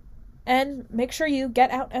 And make sure you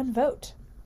get out and vote.